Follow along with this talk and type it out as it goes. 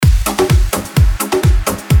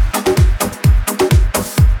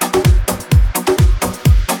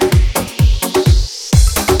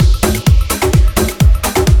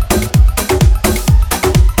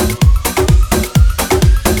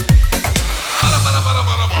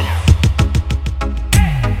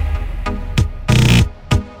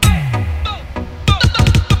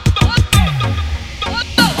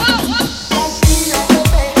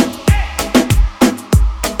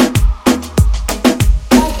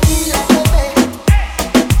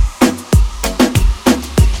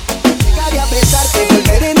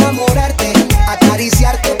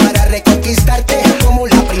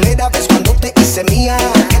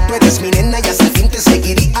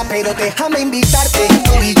invitarte,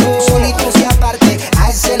 tú y yo, solitos y aparte, a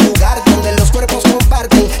ese lugar donde los cuerpos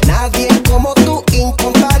comparten. Nadie como tú,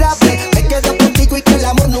 incomparable. Me quedo contigo y que el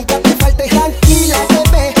amor nunca te falte. Tranquila,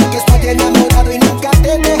 bebé, que estoy enamorado y nunca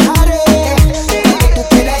te dejaré. Cuando tú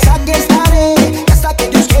quieras aquí estaré, y hasta que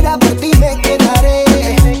Dios quiera por ti me quedaré.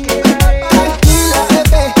 Tranquila,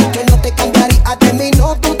 bebé, yo no te cambiaría de mí,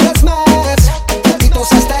 no dudes más.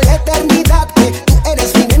 Juntitos hasta la eternidad, que tú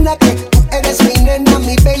eres mi nena, que tú eres mi nena,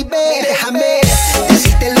 mi baby. Déjame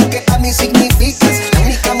decirte lo que a mí significas, la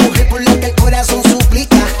única mujer por la que el corazón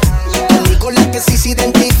suplica, conmigo la que sí se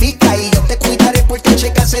identifica, y yo te cuidaré porque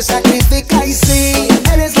Cheka se sacrifica. Y sí,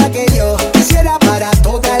 eres la que yo quisiera para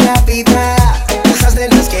toda la vida, esas de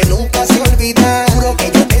las que nunca se olvidan. Juro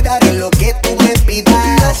que yo te daré lo que tú me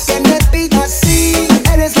pidas, lo que me pidas. Sí,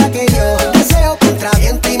 eres la que yo deseo contra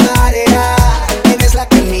viento y marea, eres la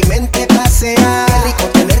que en mi mente pasea. Qué rico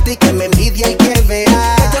tenerte y que me envidie el que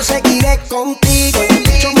vea. Yo seguiré contigo,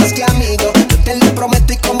 mucho más que amigo. Yo te lo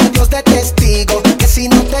prometo y como Dios de testigo, que si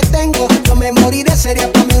no te tengo, yo me moriré.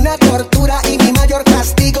 Sería para mí una tortura y mi mayor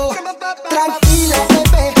castigo. Tranquila,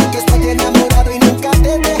 bebé, que estoy enamorado y nunca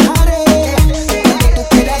te dejaré. Cuando tú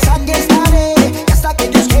quieras aquí estaré, y hasta que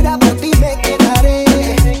Dios quiera por ti me quedaré.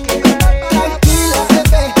 Tranquila,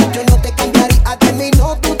 bebé, yo no te cambiaría de mí,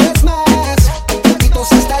 no dudes más.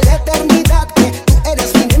 Juntitos hasta la eternidad, que tú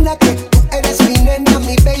eres mi nena, que tú eres mi nena,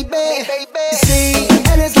 mi baby. Sí,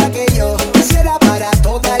 eres la que yo quisiera para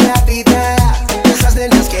toda la vida, esas de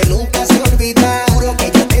las que nunca se olvidan. Juro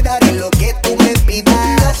que yo te daré lo que tú me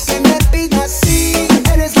pidas, lo que me pidas. Sí,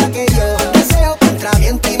 eres la que yo deseo contra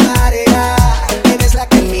viento y marea, eres la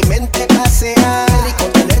que en mi mente pasea. Qué rico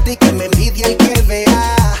tenerte y que me envidie el que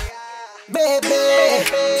vea. Bebé,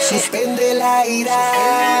 suspende la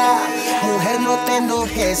ira, mujer no te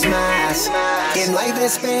enojes más, que no hay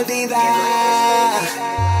despedida.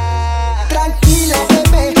 Tranquila,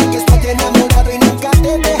 bebé, que estoy enamorado y nunca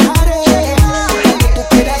te dejaré. Cuando tú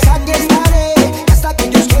quieras aquí estaré, hasta que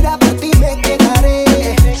Dios quiera por ti me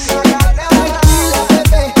quedaré. Tranquila,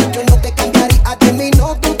 bebé, yo no te cambiaría de mí,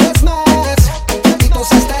 no dudes más.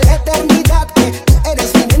 Juntitos hasta la eternidad, que tú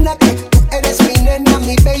eres mi nena, que tú eres mi nena,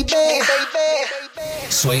 mi baby.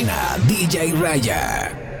 Suena DJ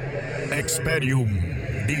Raya. Xperium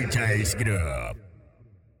DJ's Group.